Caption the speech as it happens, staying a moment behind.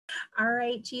All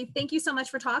right, Chief, thank you so much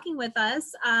for talking with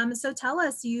us. So tell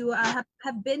us, you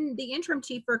have been the interim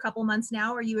chief for a couple months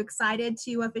now. Are you excited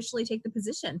to officially take the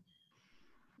position?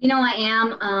 You know, I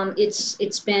am.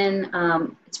 It's been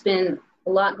a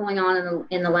lot going on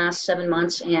in the last 7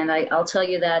 months, and I'll tell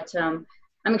you that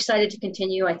I'm excited to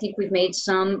continue. I think we've made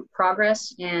some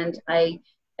progress, and I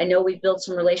know we've built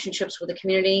some relationships with the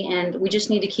community, and we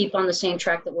just need to keep on the same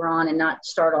track that we're on and not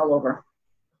start all over.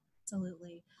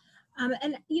 Absolutely.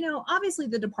 And, you know, obviously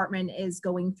the department is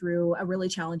going through a really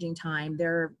challenging time.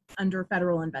 They're under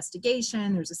federal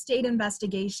investigation. There's a state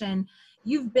investigation.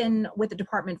 You've been with the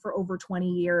department for over 20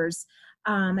 years.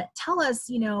 Tell us,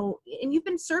 you know, and you've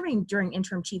been serving during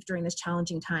interim chief during this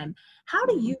challenging time. How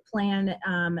do you plan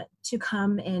to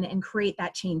come in and create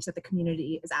that change that the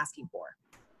community is asking for?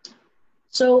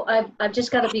 So I've just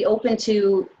got to be open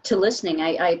to listening.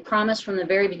 I promised from the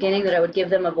very beginning that I would give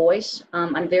them a voice.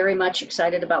 I'm very much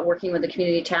excited about working with the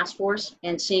community task force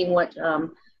and seeing what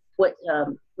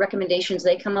recommendations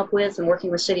they come up with and working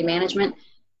with city management.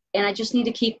 And I just need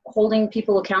to keep holding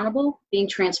people accountable, being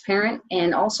transparent,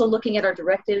 and also looking at our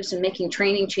directives and making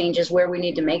training changes where we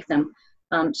need to make them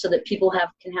so that people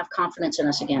can have confidence in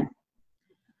us again.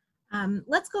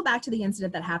 Let's go back to the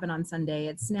incident that happened on Sunday.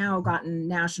 It's now gotten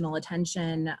national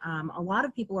attention. A lot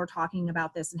of people are talking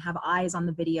about this and have eyes on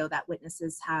the video that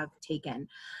witnesses have taken.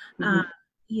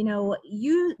 You know,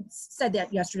 you said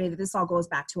that yesterday that this all goes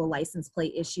back to a license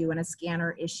plate issue and a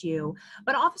scanner issue,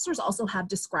 but officers also have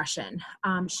discretion.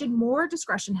 Should more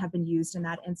discretion have been used in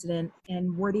that incident,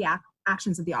 and were the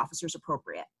actions of the officers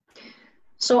appropriate?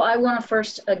 So I want to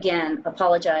first, again,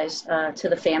 apologize to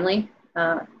the family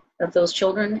of those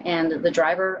children and the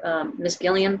driver, Ms.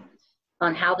 Gilliam,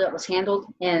 on how that was handled.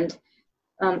 And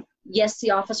yes, the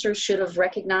officers should have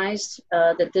recognized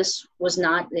that this was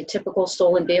not a typical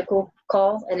stolen vehicle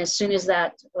call. And as soon as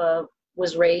that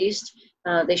was raised,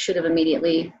 they should have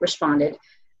immediately responded.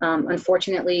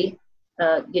 Unfortunately,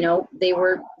 you know, they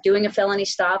were doing a felony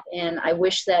stop, and I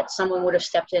wish that someone would have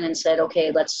stepped in and said,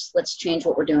 okay, let's change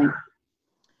what we're doing.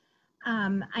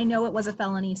 I know it was a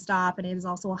felony stop, and it is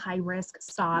also a high-risk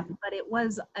stop, but it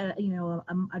was, you know,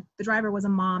 the driver was a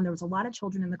mom. There was a lot of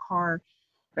children in the car.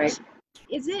 Right.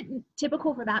 Is it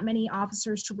typical for that many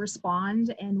officers to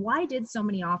respond? And why did so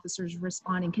many officers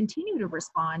respond and continue to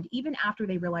respond even after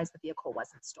they realized the vehicle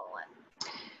wasn't stolen?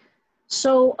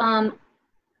 So,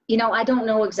 you know, I don't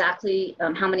know exactly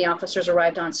how many officers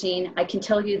arrived on scene. I can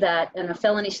tell you that in a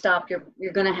felony stop,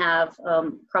 you're going to have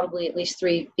probably at least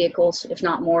 3 vehicles, if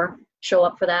not more, show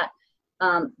up for that.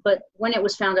 But when it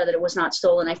was found out that it was not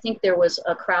stolen, I think there was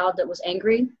a crowd that was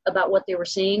angry about what they were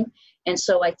seeing. And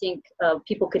so I think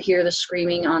people could hear the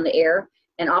screaming on the air,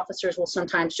 and officers will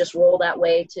sometimes just roll that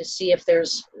way to see if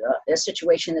there's a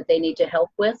situation that they need to help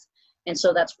with. And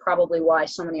so that's probably why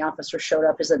so many officers showed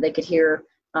up, is that they could hear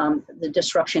the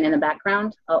destruction in the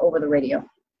background over the radio.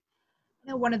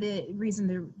 You know, one of the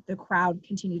reasons the crowd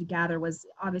continued to gather was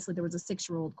obviously there was a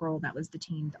 6-year-old girl that was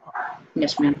detained.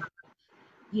 Yes, ma'am.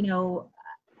 You know,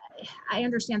 I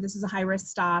understand this is a high-risk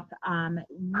stop.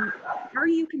 Are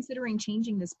you considering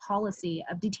changing this policy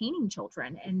of detaining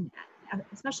children, and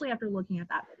especially after looking at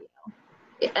that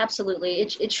video? Absolutely.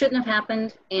 It shouldn't have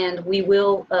happened, and we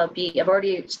will I've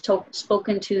already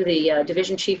spoken to the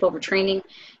division chief over training.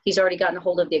 He's already gotten a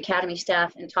hold of the academy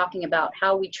staff and talking about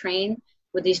how we train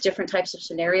with these different types of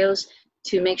scenarios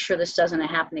to make sure this doesn't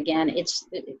happen again.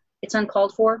 It's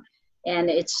uncalled for, and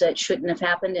it shouldn't have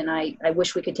happened, and I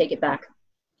wish we could take it back.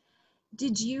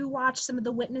 Did you watch some of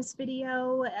the witness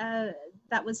video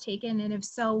that was taken, and if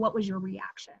so, what was your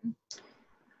reaction?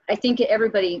 I think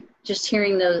everybody just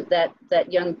hearing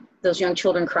those young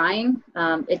children crying,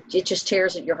 it just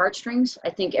tears at your heartstrings. I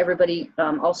think everybody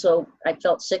also, I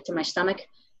felt sick to my stomach.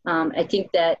 I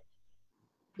think that,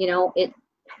 you know,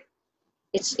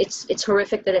 it's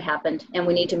horrific that it happened, and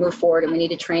we need to move forward, and we need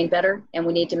to train better, and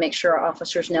we need to make sure our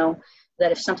officers know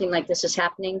that if something like this is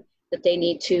happening, that they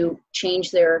need to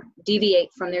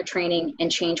deviate from their training and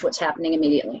change what's happening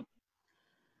immediately.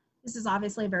 This is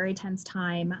obviously a very tense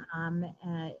time.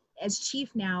 As chief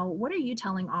now, what are you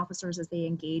telling officers as they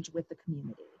engage with the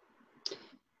community?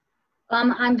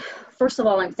 First of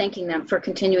all, I'm thanking them for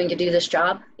continuing to do this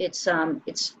job. It's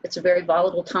a very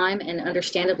volatile time, and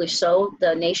understandably so.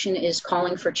 The nation is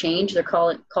calling for change. They're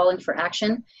calling for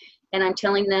action, and I'm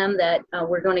telling them that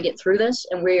we're going to get through this,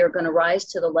 and we are going to rise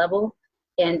to the level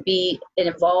and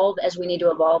evolve as we need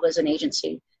to evolve as an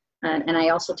agency. And I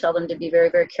also tell them to be very,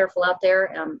 very careful out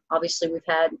there. Obviously, we've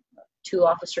had 2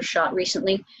 officers shot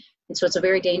recently, and so it's a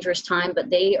very dangerous time, but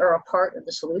they are a part of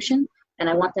the solution, and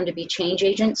I want them to be change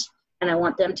agents, and I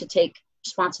want them to take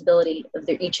responsibility of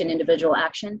their each and individual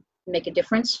action make a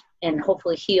difference and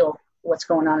hopefully heal what's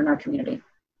going on in our community.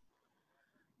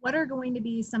 What are going to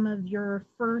be some of your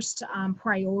first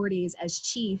priorities as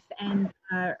chief, and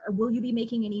will you be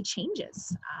making any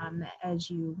changes as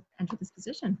you enter this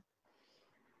position?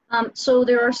 So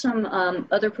there are some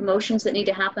other promotions that need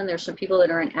to happen. There's some people that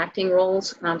are in acting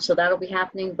roles, so that'll be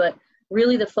happening. But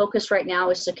really the focus right now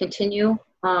is to continue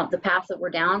the path that we're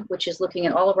down, which is looking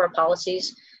at all of our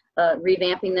policies,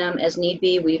 revamping them as need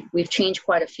be. We've changed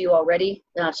quite a few already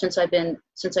since I've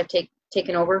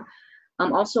taken over.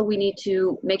 Also, we need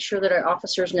to make sure that our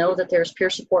officers know that there's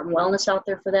peer support and wellness out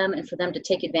there for them, and for them to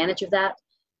take advantage of that.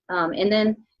 And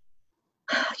then,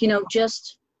 you know,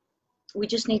 we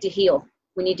just need to heal.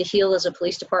 We need to heal as a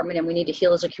police department, and we need to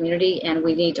heal as a community, and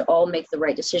we need to all make the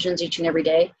right decisions each and every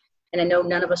day. And I know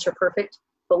none of us are perfect,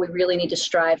 but we really need to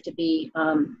strive to be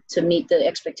to meet the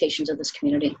expectations of this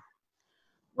community.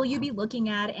 Will you be looking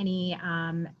at any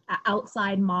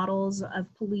outside models of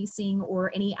policing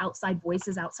or any outside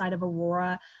voices outside of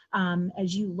Aurora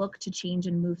as you look to change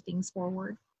and move things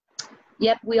forward?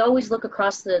 Yep, we always look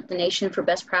across the nation for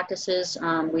best practices.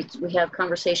 We have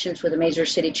conversations with the major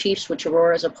city chiefs, which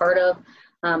Aurora is a part of,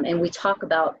 and we talk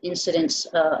about incidents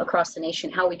across the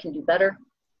nation, how we can do better,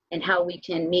 and how we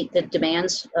can meet the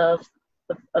demands of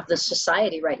the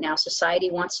society right now.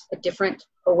 Society wants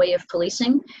a way of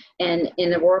policing, and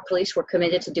in Aurora Police, we're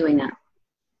committed to doing that.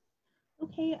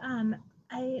 Okay,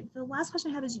 the last question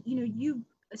I have is, you know, you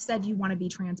said you want to be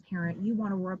transparent. You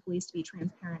want Aurora Police to be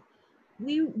transparent.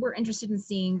 We were interested in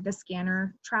seeing the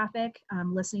scanner traffic,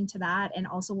 listening to that, and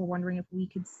also we're wondering if we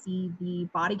could see the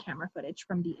body camera footage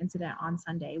from the incident on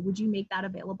Sunday. Would you make that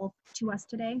available to us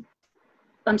today?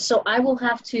 So I will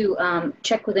have to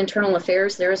check with internal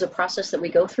affairs. There is a process that we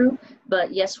go through,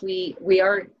 but yes, we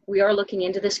are looking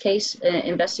into this case,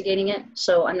 investigating it.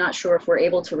 So I'm not sure if we're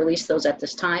able to release those at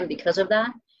this time because of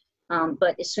that.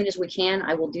 But as soon as we can,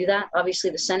 I will do that. Obviously,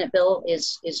 the Senate bill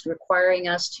is requiring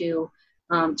us to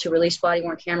release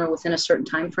body-worn camera within a certain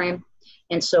time frame,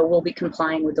 and so we'll be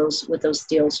complying with those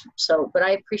deals. So, but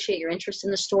I appreciate your interest in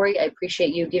the story. I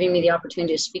appreciate you giving me the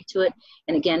opportunity to speak to it,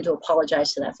 and again, to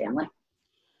apologize to that family.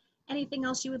 Anything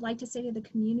else you would like to say to the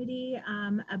community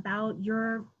about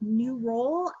your new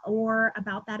role, or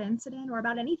about that incident, or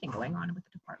about anything going on with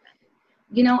the department?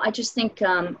 You know, I just think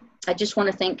I just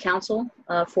want to thank council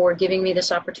for giving me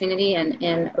this opportunity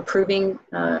and approving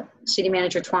City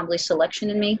Manager Twombly's selection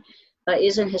in me.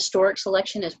 Is an historic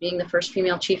selection as being the first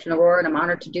female chief in Aurora, and I'm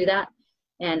honored to do that.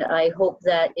 And I hope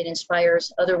that it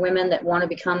inspires other women that want to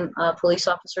become police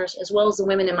officers, as well as the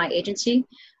women in my agency,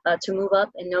 to move up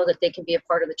and know that they can be a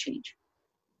part of the change.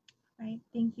 Right.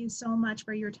 Thank you so much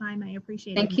for your time. I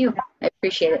appreciate it. Thank you. I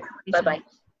appreciate it. Bye-bye.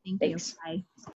 Thank Thanks. you. Bye.